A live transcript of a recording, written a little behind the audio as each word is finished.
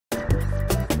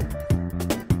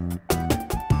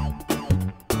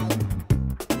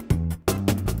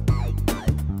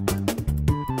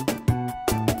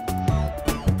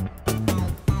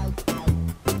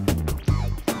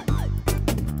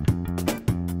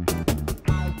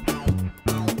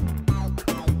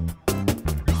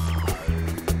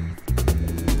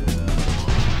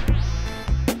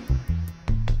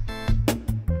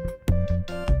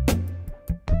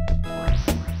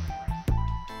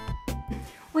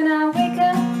when I wake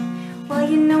up, well,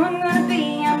 you know I'm gonna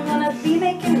be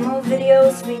making more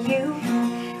videos for you.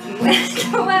 And when I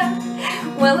go out,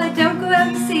 well, I don't go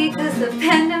out, you see, cause the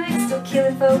pandemic's still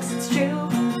killing folks, it's true.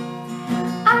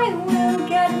 I will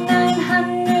get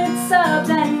 900 subs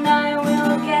and I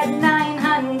will get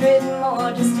 900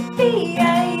 more just to be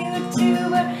a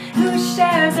YouTuber who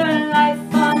shares her life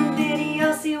on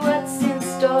video, see what's in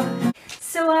store.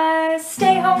 So I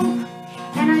stay home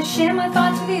and I share my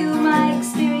thoughts with you, my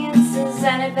experiences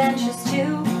and adventures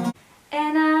too.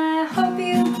 And I hope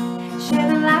you share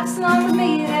the laughs along with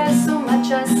me, there's so much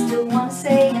I still want to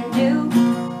say and do.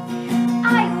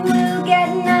 I will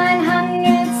get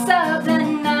 900 subs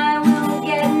and I will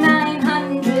get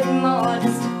 900 more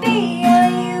just to be a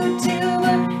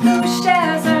YouTuber who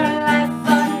shares her life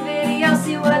on video,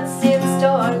 see what's in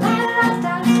store.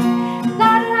 La-da-da-da,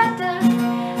 la-da-da-da,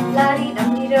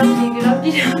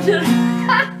 la-dee-dum-dee-dum-dee-dum-dee-dum.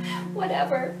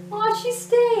 Whatever. Oh, she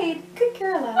stayed. Good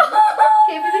girl.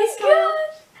 Okay, everybody smile.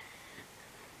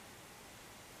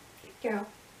 Good girl.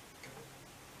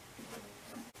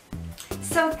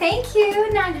 So thank you,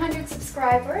 900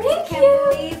 subscribers. I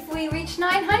can't believe we reached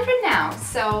 900 now.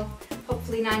 So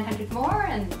hopefully 900 more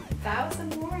and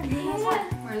 1,000 more and who knows what,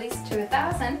 or at least to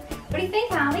 1,000. What do you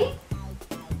think, Hallie?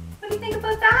 What do you think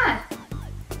about that?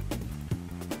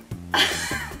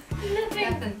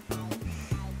 Nothing.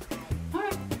 All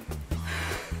right.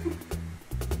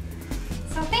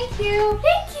 So thank you.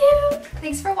 Thank you.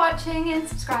 Thanks for watching and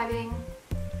subscribing.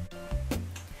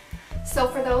 So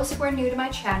for those who are new to my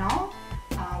channel,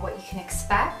 what you can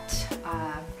expect,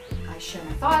 I share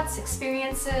my thoughts,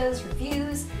 experiences,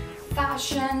 reviews,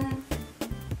 fashion,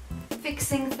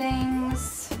 fixing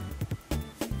things,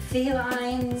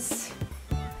 felines,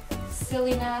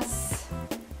 silliness.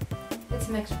 It's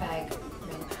a mixed bag.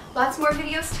 Lots more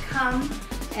videos to come,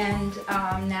 and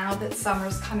now that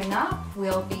summer's coming up,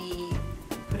 we'll be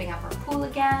putting up our pool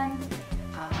again,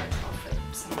 our 12-foot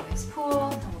summer-based pool,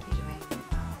 and we'll be doing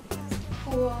videos in the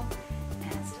pool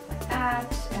and stuff like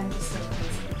that, and just little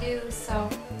things to do. So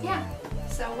yeah,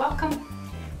 so welcome.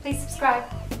 Please subscribe.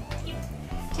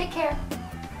 Take care.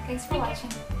 Thanks for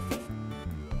watching.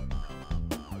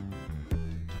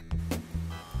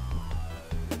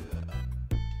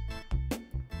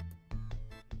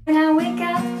 When I wake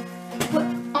up,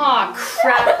 aw,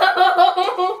 crap.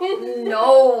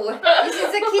 No, this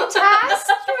is a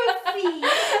catastrophe. She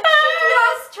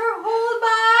lost her whole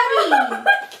body.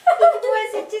 It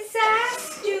was a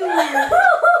disaster. She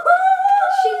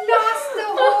lost the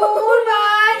whole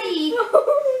body.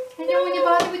 I don't want to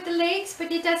bother with the legs,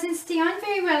 but it doesn't stay on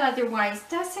very well otherwise,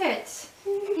 does it?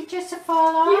 It just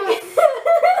fall off.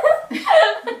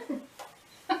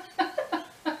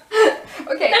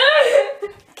 Okay.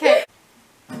 Okay.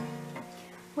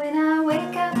 When I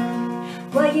wake up,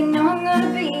 well, you know I'm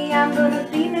gonna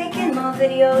be making more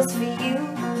videos for you.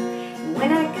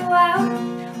 When I go out,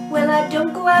 well, I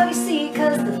don't go out, you see,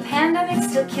 cause the pandemic's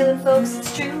still killing folks,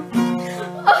 it's true.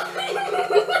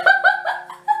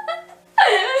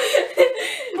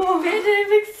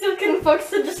 Pandemic's still killing folks,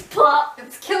 so just plop.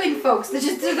 It's killing folks,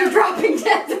 they're dropping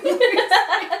dead. They're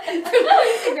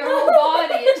losing their whole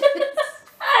body. It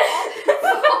just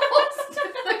falls to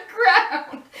the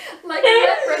ground like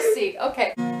leprosy.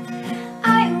 Okay.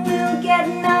 I will get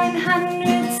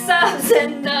 900 subs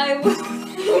and